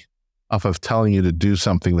money off of telling you to do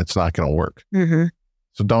something that's not going to work. Mm-hmm.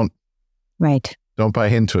 So don't buy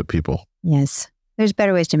into it, people. Yes. There's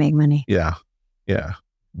better ways to make money. Yeah. Yeah.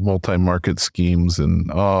 Multi-market schemes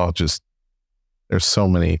and there's so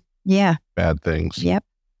many bad things. Yep.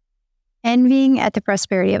 Envying at the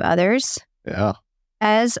prosperity of others. Yeah.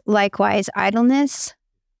 As likewise idleness.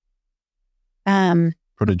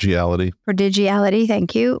 Prodigality,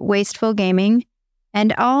 thank you. Wasteful gaming.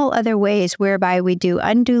 And all other ways whereby we do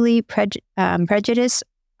unduly prejudice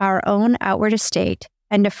our own outward estate,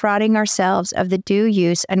 and defrauding ourselves of the due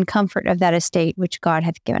use and comfort of that estate which God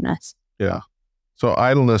hath given us. Yeah. So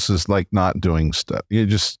idleness is like not doing stuff. You're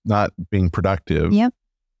just not being productive. Yep.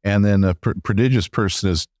 And then a prodigious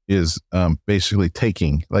person is basically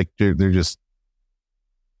taking, like they're just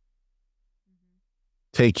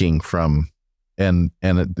taking from, and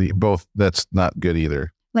both, that's not good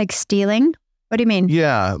either. Like stealing? What do you mean?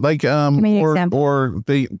 Yeah, like or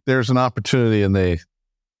there's an opportunity and they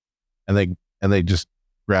just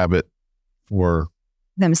grab it for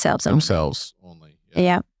themselves only.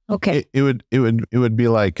 Yeah. Okay. It would be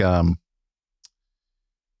like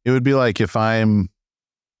if I'm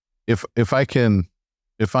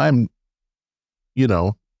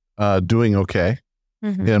doing okay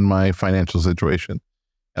in my financial situation,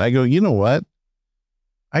 and I go, you know what,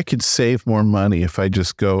 I could save more money if I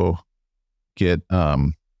just go get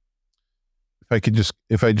if I just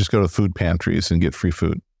go to food pantries and get free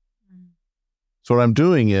food. So what I'm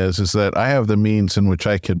doing is that I have the means in which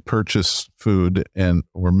I could purchase food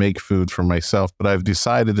or make food for myself, but I've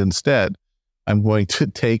decided instead I'm going to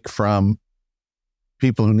take from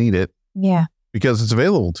people who need it. Yeah. Because it's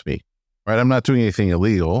available to me, right? I'm not doing anything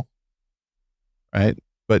illegal, right?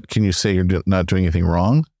 But can you say you're not doing anything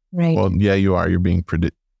wrong? Right. Well, yeah, you are. You're being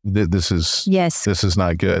this is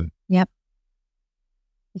not good. Yep.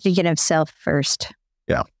 Thinking of self first.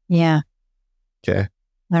 Yeah. Yeah. Okay.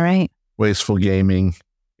 All right. Wasteful gaming.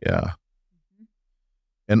 Yeah.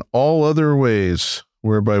 And all other ways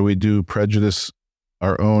whereby we do prejudice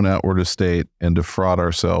our own outward estate and defraud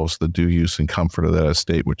ourselves the due use and comfort of that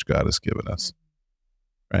estate which God has given us.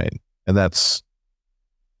 Right. And that's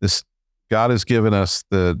this. God has given us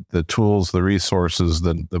the tools, the resources,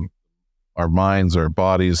 our minds, our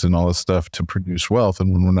bodies, and all this stuff to produce wealth.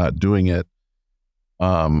 And when we're not doing it,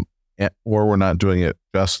 or we're not doing it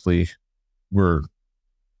justly, we're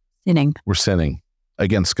sinning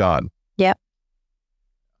against God. Yep.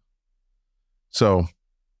 So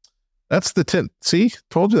that's the 10. See,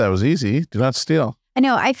 told you that was easy. Do not steal. I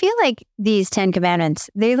know. I feel like these 10 commandments,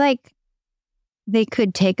 they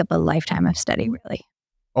could take up a lifetime of study, really.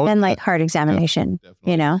 And like hard examination,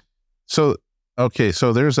 definitely. So, okay.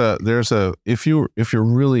 So there's a, if you're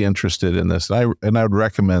really interested in this, and I would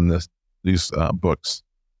recommend these books,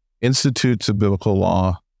 Institutes of Biblical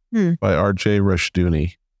Law by R.J.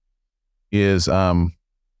 Rushdoony is,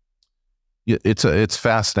 it's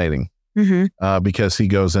fascinating because he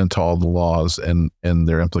goes into all the laws and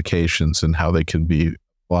their implications and how they can be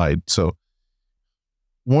applied. So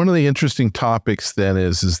one of the interesting topics then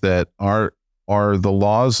is that are the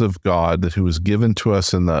laws of God that who was given to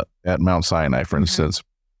us at Mount Sinai, for instance,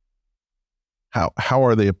 how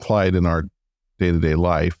are they applied in our day-to-day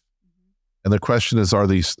life? And the question is, are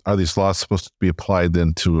these laws supposed to be applied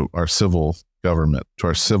then to our civil government, to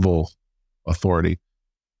our civil authority?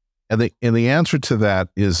 And the answer to that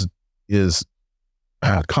is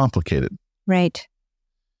complicated. Right.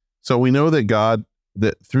 So we know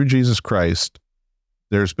that through Jesus Christ,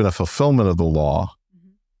 there's been a fulfillment of the law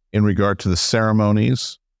in regard to the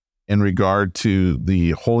ceremonies, in regard to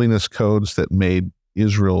the holiness codes that made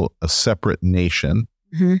Israel a separate nation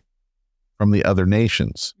from the other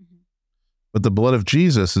nations. But the blood of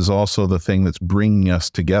Jesus is also the thing that's bringing us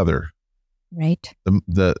together. Right.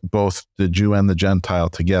 Both the Jew and the Gentile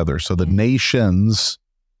together. So the nations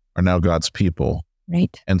are now God's people.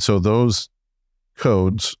 Right. And so those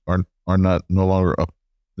codes are no longer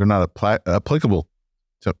they're not applicable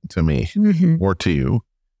to me or to you.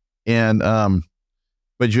 And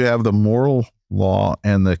but you have the moral law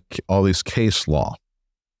and all these case law.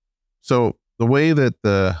 So the way that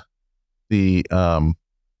the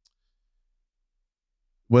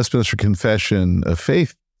Westminster Confession of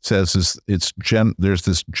Faith says is there's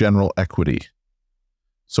this general equity.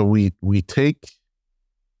 So we take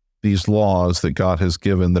these laws that God has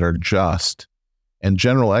given that are just, and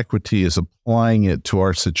general equity is applying it to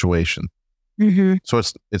our situation. So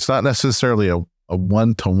it's not necessarily a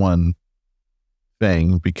one-to-one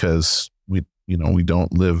thing because we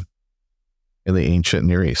don't live in the ancient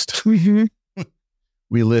Near East. Mm-hmm.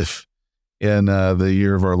 We live in the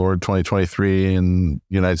year of our Lord 2023 in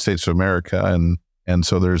the United States of America, and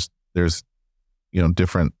so there's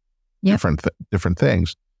different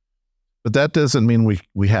things, but that doesn't mean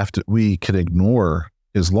we can ignore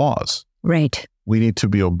his laws. Right. We need to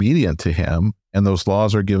be obedient to him, and those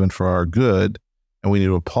laws are given for our good, and we need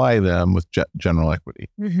to apply them with general equity.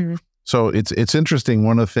 Mm-hmm. So it's interesting.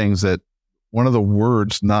 One of the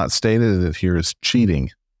words not stated in it here is cheating.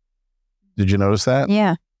 Did you notice that?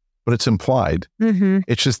 Yeah. But it's implied. Mm-hmm.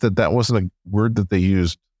 It's just that wasn't a word that they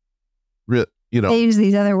used. They use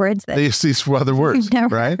these other words. They use these other words,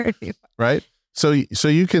 right? Right. So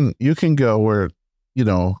you can go where,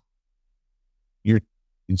 you're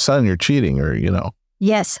cheating, or,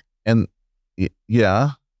 Yes. And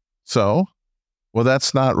yeah. So, well,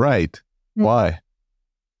 that's not right. Mm-hmm. Why?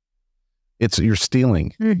 You're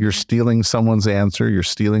stealing. Mm-hmm. You're stealing someone's answer.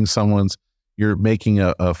 You're making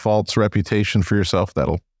a false reputation for yourself.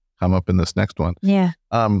 That'll come up in this next one. Yeah.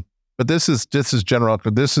 But this is general.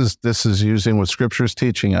 This is using what Scripture is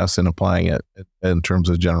teaching us and applying it in terms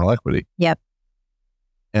of general equity. Yep.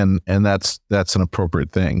 And that's an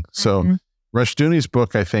appropriate thing. So mm-hmm. Rushdoony's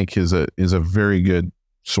book, I think, is a very good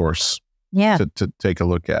source. Yeah. To take a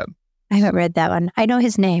look at. I haven't read that one. I know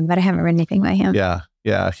his name, but I haven't read anything by him. Yeah.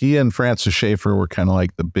 Yeah. He and Francis Schaeffer were kind of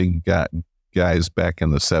like the big guys back in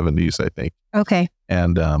the 70s, I think. Okay.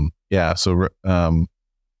 And so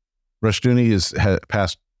Rushdoony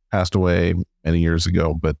has passed away many years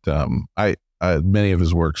ago, but many of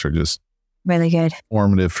his works are just really good,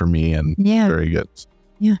 formative for me, and very good.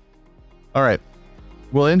 Yeah. All right.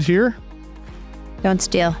 We'll end here. Don't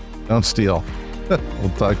steal. We'll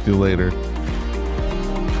talk to you later.